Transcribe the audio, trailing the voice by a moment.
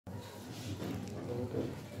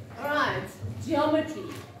Geometry.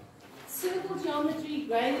 Circle geometry,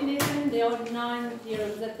 grade 11, there are 9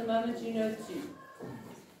 theorems. At the moment you know 2.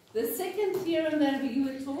 The second theorem that you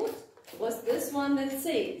were taught was this one that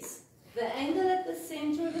says the angle at the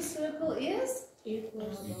center of the circle is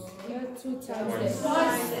Equals 2 times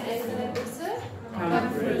twice the angle at the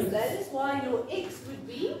circumference. That is why your x would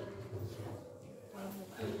be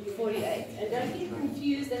 48. And don't get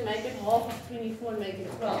confused and make it half of 24 and make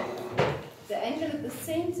it 12. The angle at the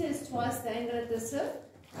center is twice the angle at the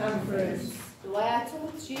circumference. The way I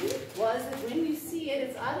taught you was that when you see it,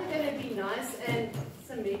 it's either going to be nice and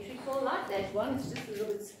symmetrical like that one, it's just a little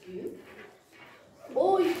bit skewed.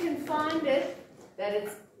 Or you can find it that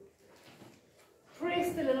it's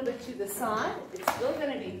pressed a little bit to the side. It's still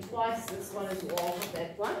going to be twice this one as well as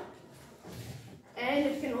that one. And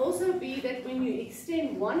it can also be that when you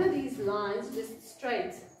extend one of these lines just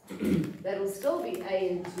straight, that will still be A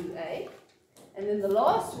and 2A. And then the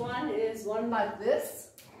last one is one like this,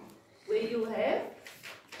 where you'll have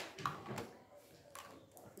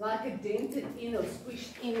like a dented in or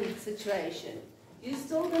squished in situation. You're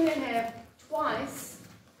still going to have twice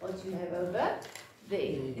what you have over there.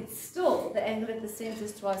 It's still the angle at the center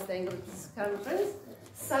is twice the angle at the circumference,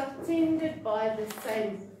 subtended by the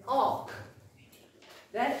same arc.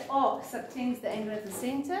 That arc subtends the angle at the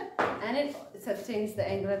center, and it subtends the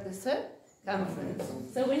angle at the circumference.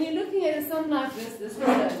 So when you're looking at a sum like this is a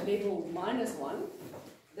level -1.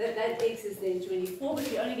 That x is then 24,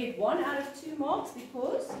 but you only get 1 out of 2 marks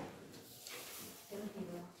because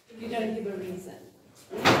you don't give a reason.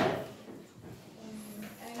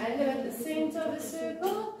 Angle at the center of the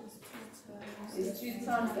circle is 2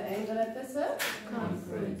 times the angle at the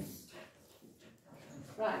circumference.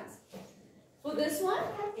 Right. For this one,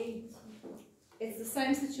 it's the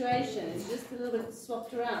same situation. It's just a little bit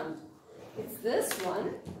swapped around. It's this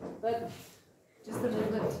one, but just a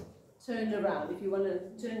little bit turned around, if you want to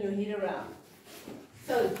turn your head around.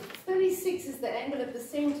 So 36 is the angle at the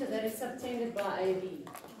center that is subtended by AB.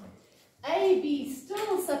 AB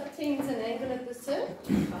still subtends an angle at the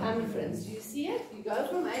circumference. Do you see it? You go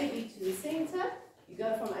from AB to the center, you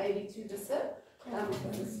go from AB to the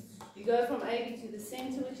circumference. You go from AB to the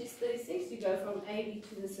center, which is 36, you go from AB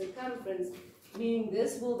to the circumference, meaning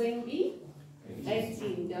this will then be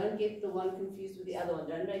 18. Don't get the one confused with the other one.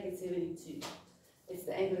 Don't make it 72. It's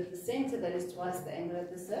the angle at the center that is twice the angle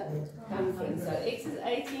at the circumference. So x is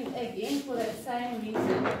 18 again for that same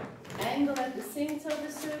reason. Angle at the center of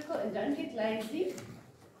the circle, and don't get lazy.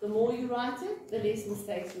 The more you write it, the less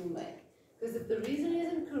mistakes you'll make. Because if the reason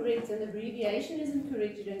isn't correct and the abbreviation isn't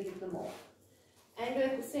correct, you don't get them all. Angle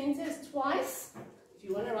at the center is twice. If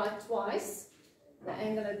you want to write twice, the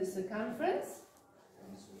angle at the circumference.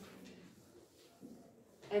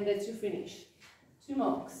 And that's your finish. 2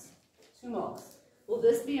 marks. 2 marks. Will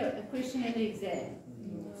this be a question in the exam?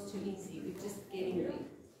 It's too easy. We're just getting ready.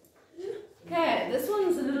 Okay, this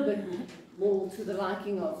one's a little bit more to the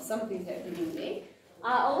liking of something happening there.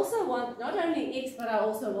 I also want not only x, but I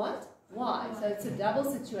also want y. So it's a double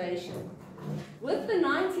situation. With the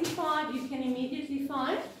 95, you can immediately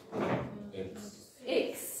find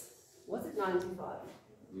x. What's it, 95?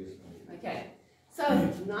 Okay. So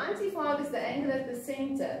 95 is the angle at the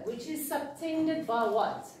center, which is subtended by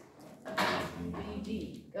what?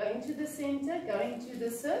 BD. Going to the center, going to the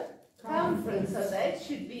circumference. So that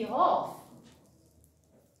should be half.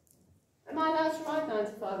 Am I allowed to write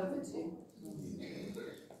 95 over 2?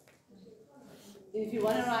 If you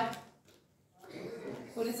want to write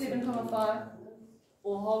 47,5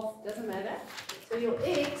 or half, doesn't matter. So your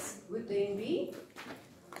x would then be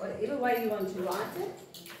whatever way you want to write it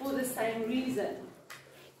for the same reason.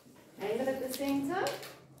 Angle at the center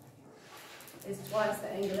is twice the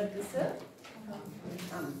angle at the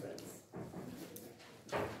circumference.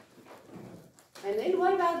 And then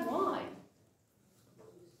what about y?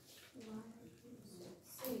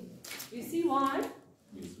 You see why?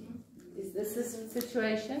 Is this a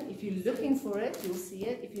situation? If you're looking for it, you'll see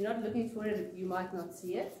it. If you're not looking for it, you might not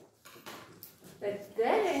see it. But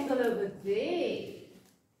that angle over there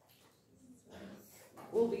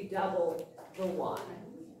will be double the y.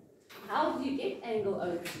 How do you get angle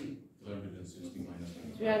O2? 360 minus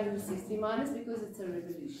 360 minus, because it's a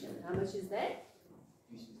revolution. How much is that?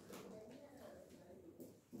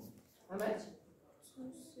 How much?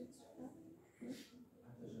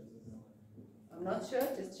 I'm not sure.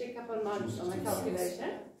 Just check up on my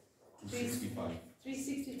calculation. 265.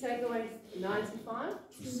 360 take away 95.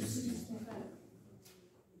 260.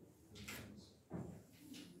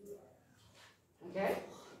 Okay?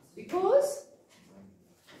 Because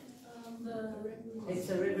it's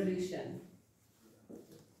a revolution.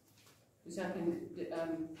 which I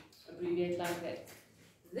can abbreviate like that.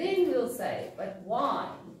 Then we'll say, but y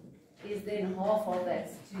is then half of that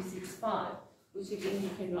 265, which again you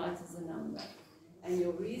can write as a number. And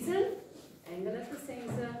your reason, angle at the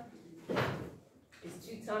center, is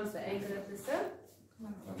 2 times the angle at the circumference.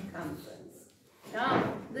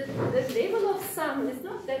 Now, the level of sum is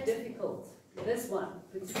not that difficult, this one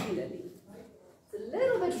particularly. It's a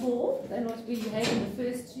little bit more than what we had in the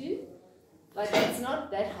first two, but it's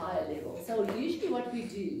not that high a level. So usually what we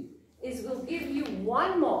do is we'll give you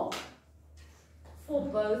 1 mark for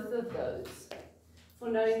both of those. For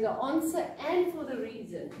knowing the answer and for the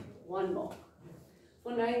reason, 1 mark.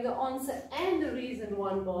 For knowing the answer and the reason,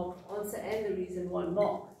 1 mark. Answer and the reason, 1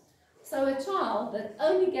 mark. So a child that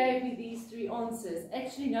only gave me these 3 answers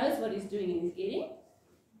actually knows what he's doing and he's getting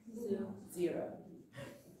 0.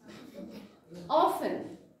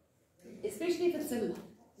 Often, especially if it's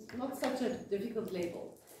not such a difficult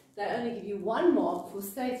level, they only give you 1 mark for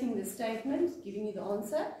stating the statement, giving you the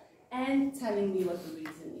answer, and telling me what the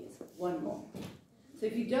reason is. 1 mark. So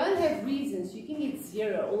if you don't have reasons, you can get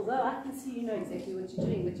 0, although I can see you know exactly what you're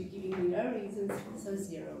doing, but you're giving me no reasons, so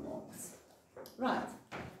 0 marks. Right,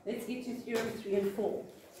 let's get to theorem 3 and 4.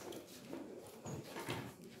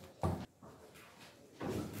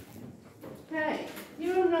 Okay,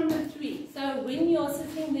 theorem number 3. So when you're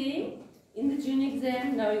sitting there in the junior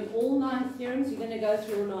exam, knowing all 9 theorems, you're going to go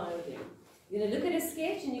through all 9 of them. You're going to look at a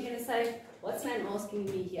sketch and you're going to say, what's man asking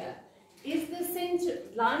me here? Is the center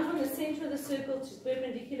line from the center of the circle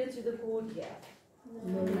perpendicular to the chord here?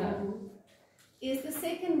 No. Is the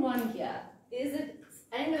second one here? Is it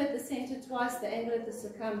angle at the center twice the angle at the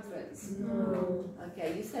circumference? No.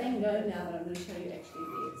 Okay, you're saying no now, but I'm going to show you actually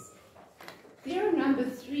it is. Theorem number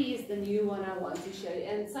 3 is the new one I want to show you.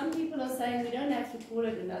 And some people are saying we don't have to call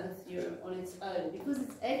it another theorem on its own because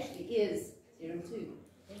it actually is theorem 2.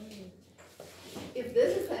 If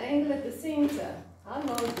this is the angle at the center, how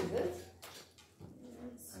large is it?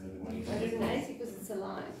 180 because it's a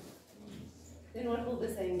line. Then what will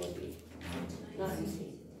this angle be?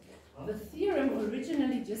 90. The theorem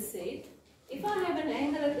originally just said, if I have an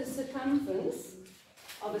angle at the circumference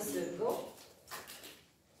of a circle,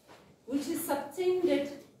 which is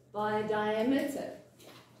subtended by a diameter.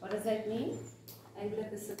 What does that mean? Angle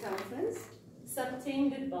at the circumference,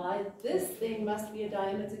 subtended by this, then must be a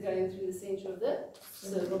diameter going through the center of the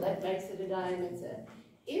circle. That makes it a diameter.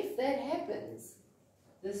 If that happens,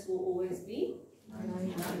 this will always be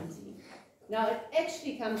 90. Now, it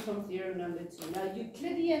actually comes from theorem number 2. Now,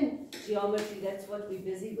 Euclidean geometry, that's what we're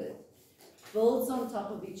busy with, builds on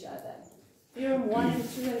top of each other. Theorem 1 and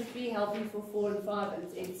 2 and 3 help you for 4 and 5, and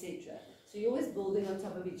etc. So you're always building on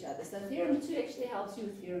top of each other. So theorem 2 actually helps you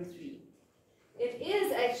with theorem 3. It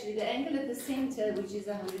is actually the angle at the center, which is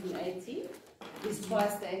 180, is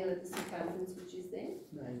twice the angle at the circumference, which is then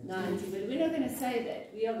 90. But we're not going to say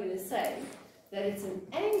that. We are going to say that it's an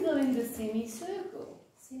angle in the semicircle.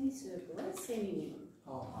 Semicircle, what does semi mean?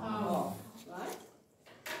 Half, right?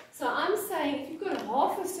 So I'm saying if you've got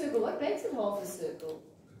half a circle, what makes it half a circle?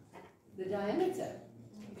 The diameter.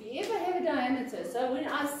 If you ever have a diameter, so when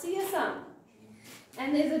I see a sum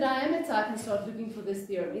and there's a diameter, I can start looking for this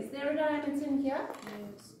theorem. Is there a diameter in here?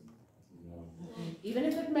 Yes. Even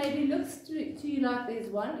if it maybe looks to you like there's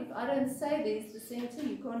one, if I don't say there's the center,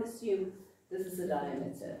 you can't assume this is a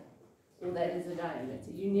diameter or that is a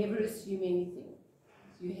diameter. You never assume anything.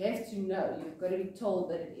 You have to know. You've got to be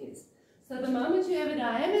told that it is. So the moment you have a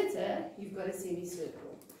diameter, you've got a semicircle.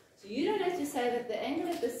 So you don't have to say that the angle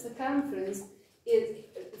at the circumference is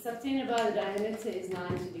subtended by the diameter is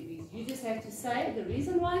 90 degrees. You just have to say the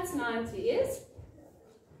reason why it's 90 is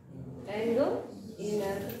angle in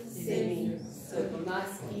a semicircle.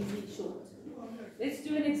 Nice, easy, short. Let's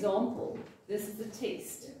do an example. This is a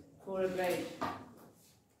test for a grade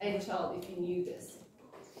 8 child if you knew this.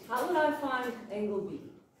 How will I find angle B?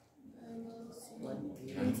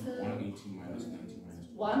 180 minus 90 minus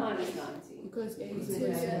 2. Why minus 90? Because A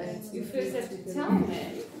is You first have to tell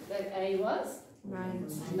me that A was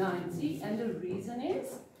 90, and the reason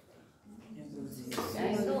is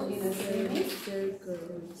angle in a semicircle,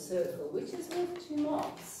 which is worth 2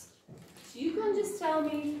 marks. So you can't just tell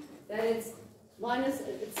me that it's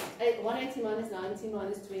 180 minus 90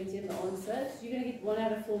 minus 20 in the answer. So you're going to get 1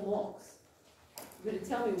 out of 4 marks. You've got to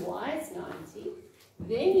tell me why it's 90.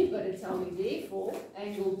 Then you've got to tell me, therefore,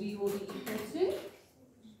 angle B will be equal to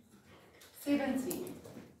 70,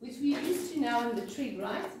 which we're used to now in the trig,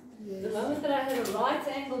 right? Yes. The moment that I have a right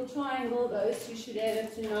angle triangle, those two should add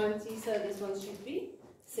up to 90, so this one should be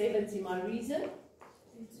 70. My reason?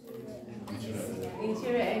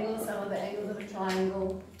 Interior angle, sum of the angles of a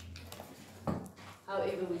triangle.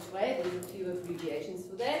 however which way. There's a few abbreviations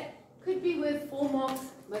for that. Could be worth 4 marks,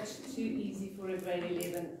 much too easy for a grade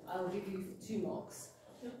 11. I'll give you 2 marks.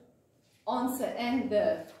 Answer and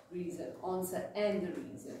the reason. Answer and the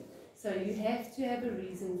reason. So you have to have a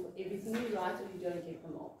reason for everything you write or you don't get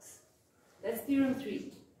the marks. That's theorem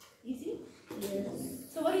 3. Easy? Yes.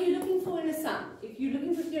 So what are you looking for in a sum? If you're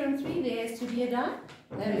looking for theorem 3, there has to be a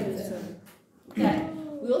diameter. Okay.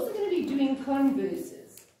 We're also going to be doing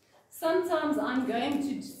converses. Sometimes I'm going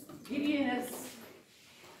to give you in a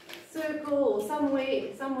circle or somewhere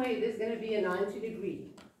there's going to be a 90 degree.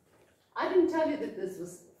 I didn't tell you that this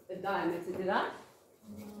was a diameter, did I?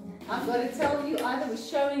 I've got to tell you either we're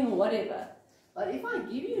showing or whatever. But if I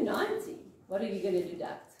give you 90, what are you going to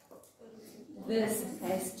deduct? This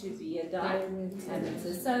has to be a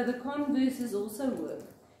diameter. So the converses also work.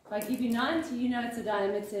 If I give you 90, you know it's a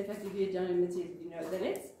diameter. If I give you a diameter, you know that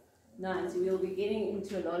it's 90. We'll be getting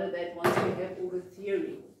into a lot of that once we have all the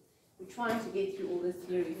theory. We're trying to get through all the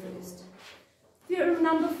theory first. Theorem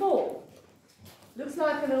number 4. Looks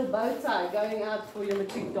like a little bow tie going out for your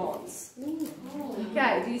matric dance.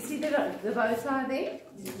 Okay, do you see the bow tie there?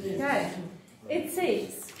 Okay. It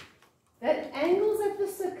says that angles at the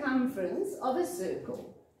circumference of a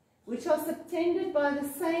circle which are subtended by the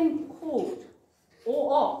same chord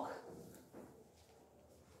or arc,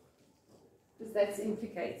 because that's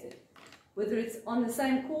implicated, whether it's on the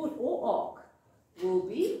same chord or arc, will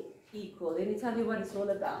be equal. Let me tell you what it's all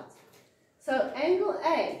about. So angle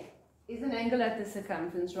A is an angle at the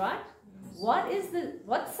circumference, right? What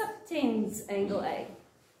subtends angle A?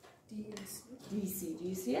 DC. Do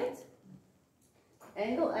you see it?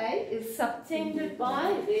 Angle A is subtended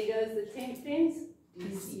by, there goes the 10 pence,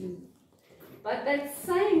 DC. But that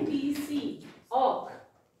same BC arc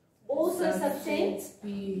also subtends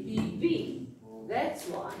B. That's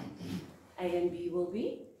why A and B will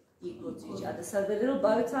be equal to each other. So the little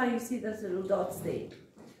bow tie, you see those little dots there.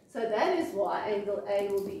 So that is why angle A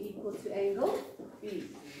will be equal to angle B.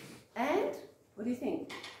 And, what do you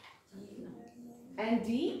think? And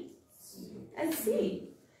D and C.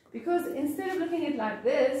 Because instead of looking at it like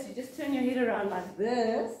this, you just turn your head around like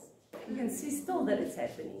this, you can see still that it's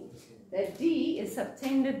happening. That D is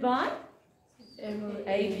subtended by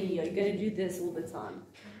AB. You're going to do this all the time.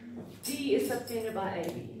 D is subtended by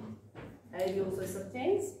AB. AB also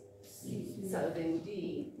subtends C. So then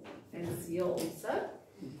D and C are also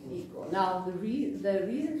equal. Now the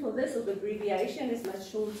reason for this, or the abbreviation, is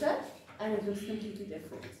much shorter and it looks completely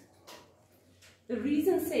different. The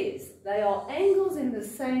reason says they are angles in the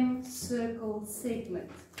same circle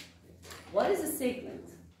segment. What is a segment?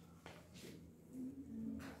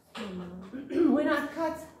 When I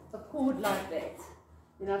cut a chord like that,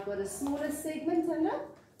 then I've got a smaller segment and a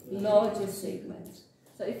larger segment.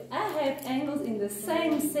 So if I have angles in the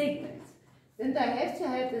same segment, then they have to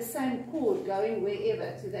have the same chord going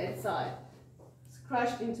wherever to that side. It's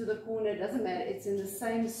crushed into the corner, doesn't matter, it's in the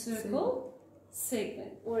same circle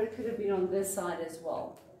segment, or it could have been on this side as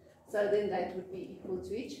well. So then that would be equal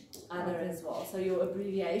to each other as well. So your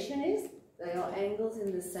abbreviation is, they are angles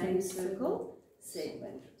in the same circle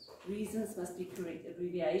segment. Reasons must be correct.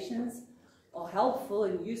 Abbreviations are helpful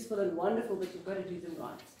and useful and wonderful, but you've got to do them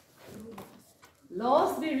right.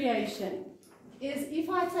 Last variation is if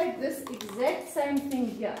I take this exact same thing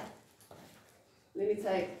here. Let me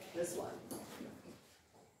take this one.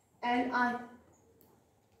 And I,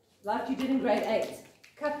 like you did in grade 8,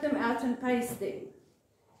 cut them out and paste them.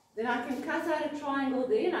 Then I can cut out a triangle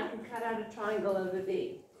there and I can cut out a triangle over there.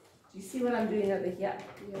 Do you see what I'm doing over here?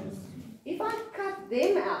 Yes. If I cut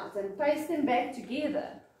them out and paste them back together,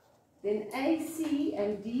 then AC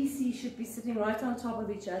and DC should be sitting right on top of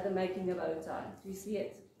each other making a bow tie. Do you see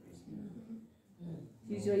it?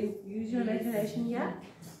 Use your imagination here.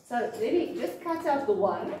 So let me just cut out the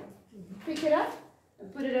one, pick it up,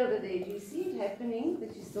 and put it over there. Do you see it happening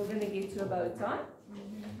that you're still going to get to a bow tie?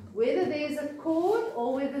 Whether there's a chord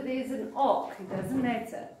or whether there's an arc, it doesn't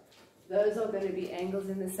matter. Those are going to be angles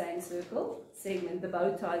in the same circle segment. The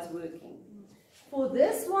bow tie is working. For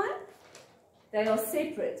this one, they are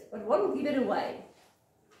separate. But what will give it away?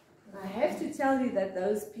 I have to tell you that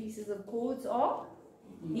those pieces of chords are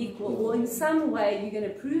equal, or in some way you're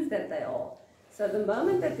going to prove that they are. So the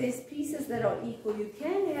moment that there's pieces that are equal, you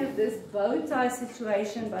can have this bow tie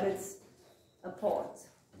situation, but it's apart,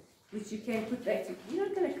 which you can put back to. You're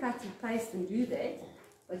not going to cut and paste and do that,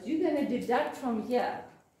 but you're going to deduct from here.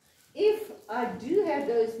 If I do have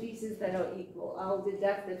those pieces that are equal, I'll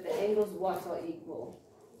deduct that the angles what are equal.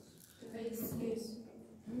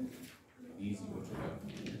 Easy.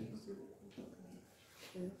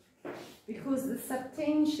 Because the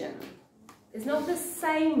subtension is not the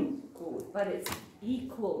same chord, but it's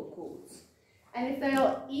equal chords. And if they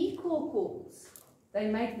are equal chords, they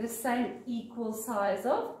make the same equal size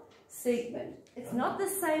of segment. It's not the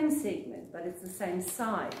same segment, but it's the same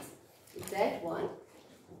size. If that one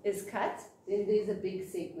is cut, then there's a big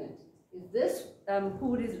segment. If this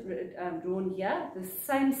chord is drawn here, the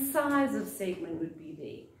same size of segment would be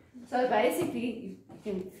there. So basically, you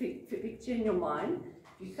can picture in your mind,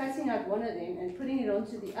 if you're cutting out one of them and putting it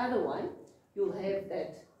onto the other one, you'll have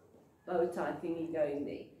that bow tie thingy going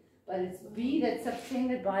there. But it's B that's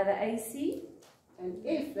subtended by the AC, and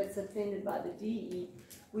F that's subtended by the DE,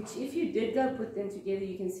 which if you did go put them together,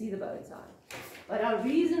 you can see the bow tie. But our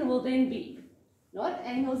reason will then be not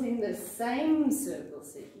angles in the same circle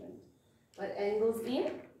segment, but angles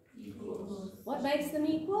in equals. What makes them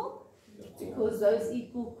equal? Because those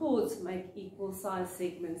equal chords make equal size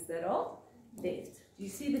segments that are left. Do you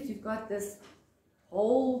see that you've got this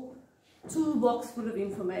whole toolbox full of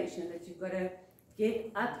information that you've got to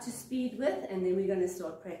get up to speed with, and then we're going to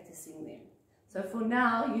start practicing them. So for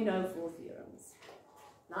now, you know 4 theorems.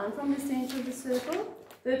 Line from the center of the circle,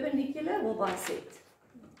 perpendicular will bisect.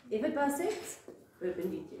 If it bisects,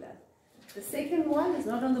 perpendicular. The second one is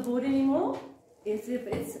not on the board anymore. It's if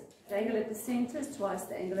it's the angle at the center is twice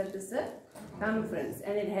the angle at the circumference,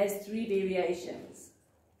 and it has 3 variations.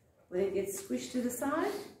 When it gets squished to the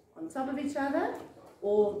side, on top of each other,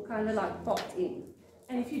 or kind of like popped in.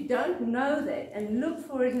 And if you don't know that and look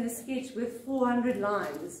for it in a sketch with 400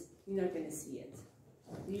 lines, you're not going to see it.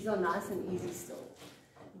 These are nice and easy still.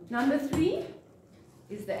 Number 3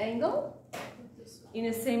 is the angle in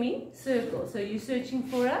a semicircle. So you're searching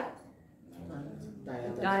for a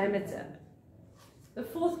diameter. The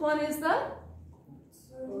 4th one is the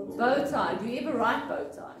bow tie. Do you ever write bow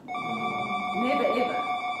tie? Never ever.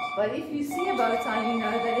 But if you see a bow tie, you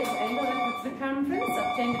know that it's angle at the circumference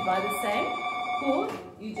subtended by the same chord.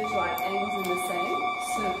 You just write angles in the same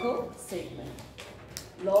circle segment.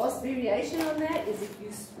 Last variation on that is if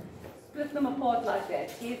you split them apart like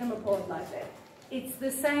that, tear them apart like that. It's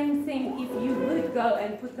the same thing if you would go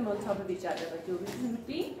and put them on top of each other, but your reason would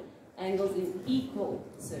be angles in equal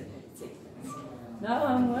circle segments. No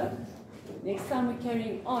homework. Next time we're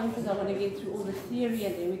carrying on because I want to get through all the theory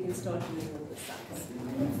and then we can start doing all the science.